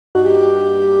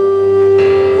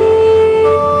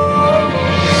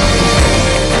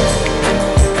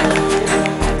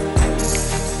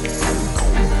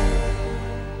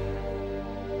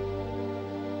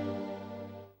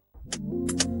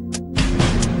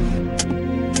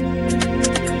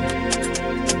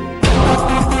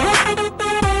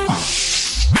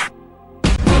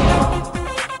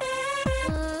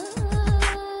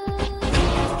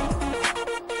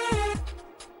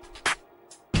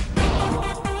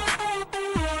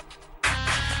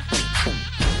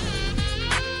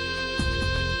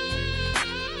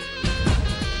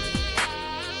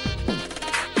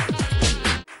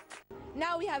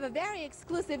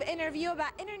exclusive interview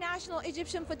about international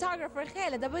Egyptian photographer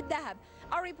Khaled abuldahab.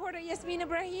 Our reporter Yasmin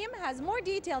Ibrahim has more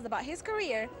details about his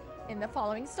career in the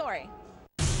following story.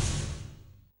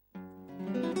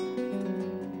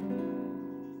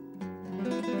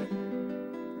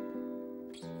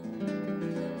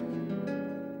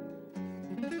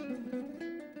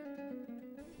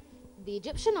 The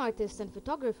Egyptian artist and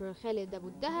photographer Khaled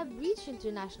abuldahab reached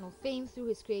international fame through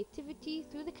his creativity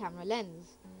through the camera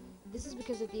lens. This is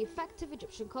because of the effective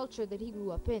Egyptian culture that he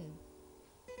grew up in.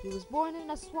 He was born in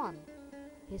Aswan.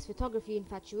 His photography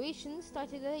infatuation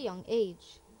started at a young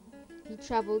age. He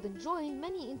traveled and joined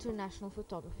many international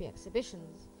photography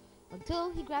exhibitions,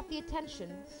 until he grabbed the attention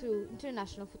through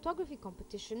international photography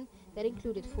competition that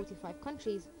included 45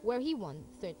 countries, where he won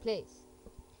 3rd place.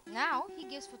 Now, he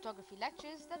gives photography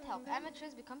lectures that help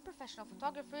amateurs become professional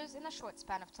photographers in a short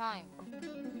span of time.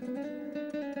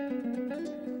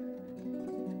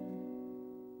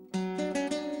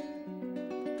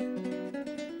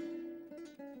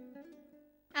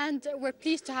 And we're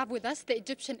pleased to have with us the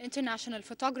Egyptian international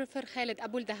photographer Khaled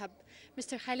abuldahab.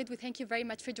 Mr. Khaled, we thank you very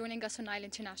much for joining us on Nile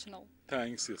International.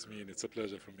 Thanks, Yasmin. It's a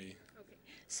pleasure for me.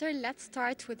 Sir, let's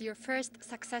start with your first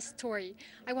success story.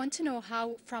 I want to know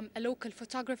how, from a local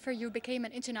photographer, you became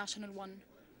an international one.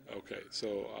 Okay, so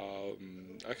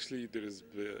actually there is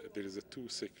two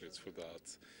secrets for that.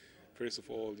 First of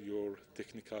all, your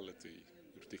technicality,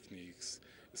 your techniques,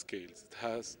 skills. It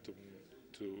has to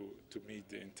meet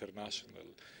the international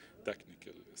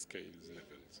technical skills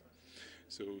levels.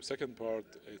 So second part,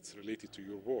 it's related to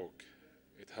your work.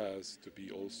 It has to be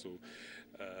also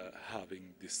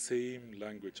having the same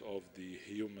language of the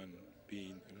human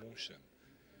being emotion,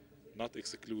 not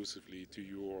exclusively to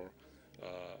your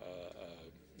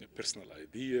personal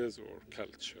ideas or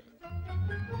culture.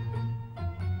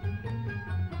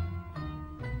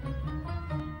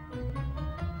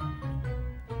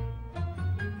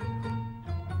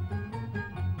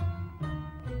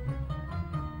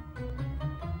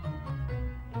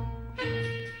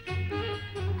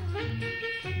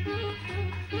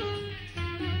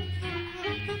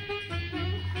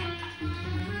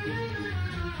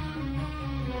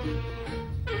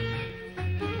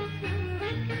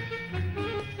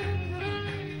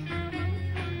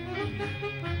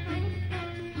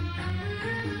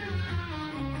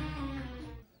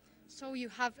 So you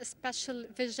have a special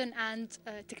vision and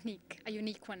technique, a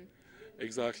unique one.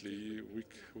 Exactly,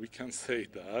 we can say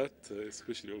that,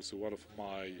 especially also one of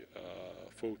my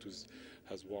photos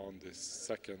has won the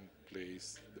 2nd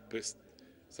place, the best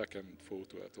 2nd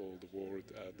photo at all the world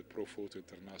at the Pro Photo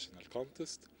International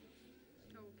contest.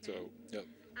 Okay. So, yeah.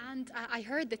 And I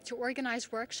heard that you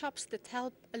organize workshops that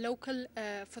help a local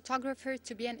photographer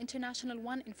to be an international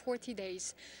one in 40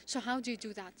 days. So how do you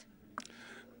do that?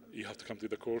 You have to come to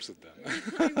the courses then.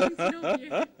 I want to know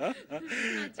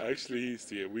you. Actually,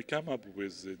 see, we come up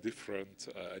with a different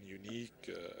and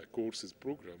unique courses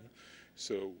program.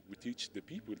 So we teach the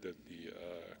people that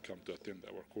come to attend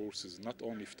our courses not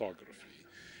only photography.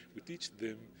 We teach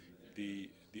them the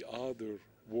other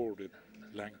worded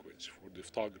language for the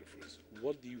photographers.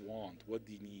 What do you want? What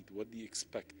do you need? What do you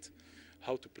expect?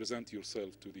 How to present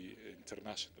yourself to the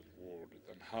international world,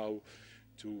 and how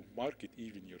to market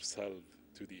even yourself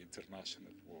to the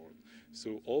international world.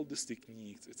 So all these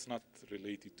techniques, it's not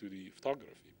related to the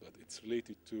photography, but it's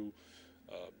related to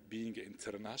being an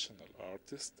international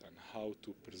artist and how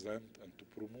to present and to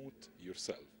promote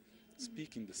yourself,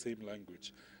 speaking the same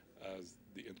language as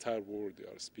the entire world they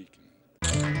are speaking.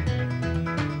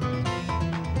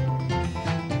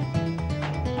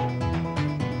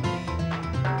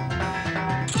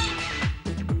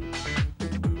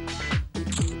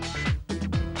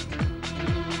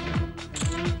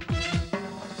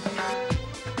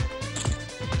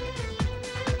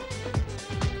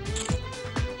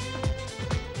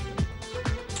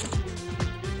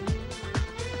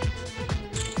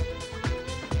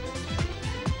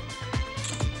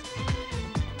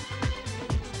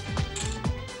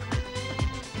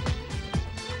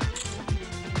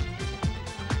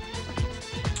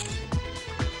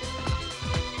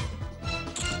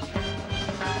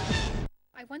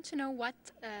 I want to know what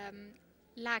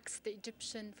lacks the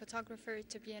Egyptian photographer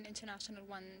to be an international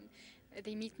one.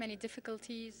 They meet many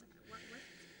difficulties.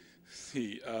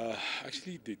 See,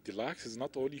 actually the lacks is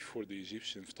not only for the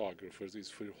Egyptian photographers, it's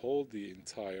for the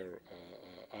entire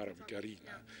Arabic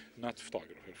arena, not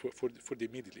photographer, for the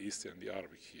Middle East and the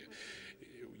Arabic here.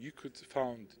 You could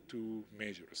found two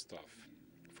major stuff.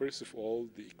 First of all,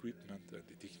 the equipment and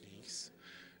the techniques.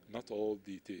 Not all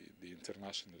the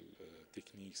international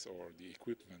techniques or the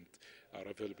equipment are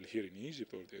available here in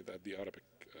Egypt or at the Arabic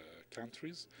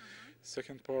countries.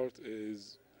 Second part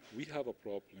is we have a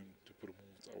problem to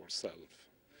promote ourselves.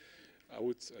 I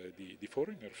would say the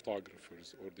foreigner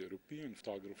photographers or the European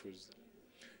photographers,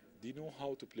 they know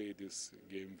how to play this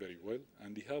game very well,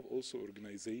 and they have also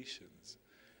organizations.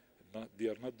 They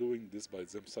are not doing this by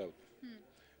themselves.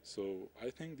 So I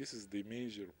think this is the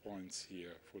major points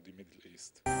here for the Middle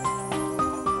East.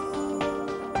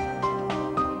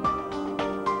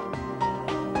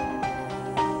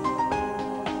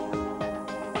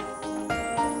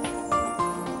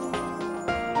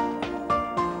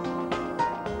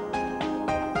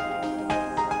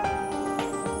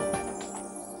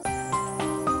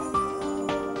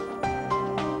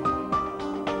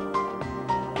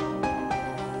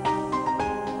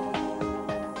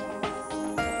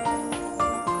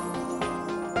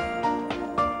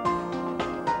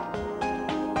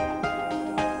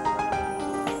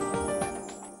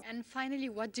 Finally,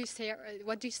 what do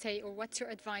you say, or what's your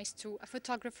advice to a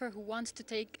photographer who wants to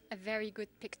take a very good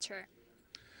picture?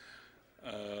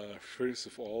 First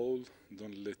of all,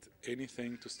 don't let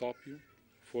anything to stop you.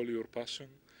 Follow your passion,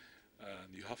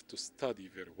 and you have to study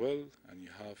very well, and you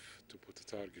have to put a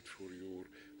target for your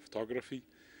photography.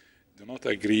 Do not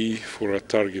agree for a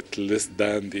target less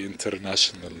than the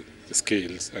international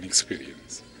skills and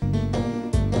experience.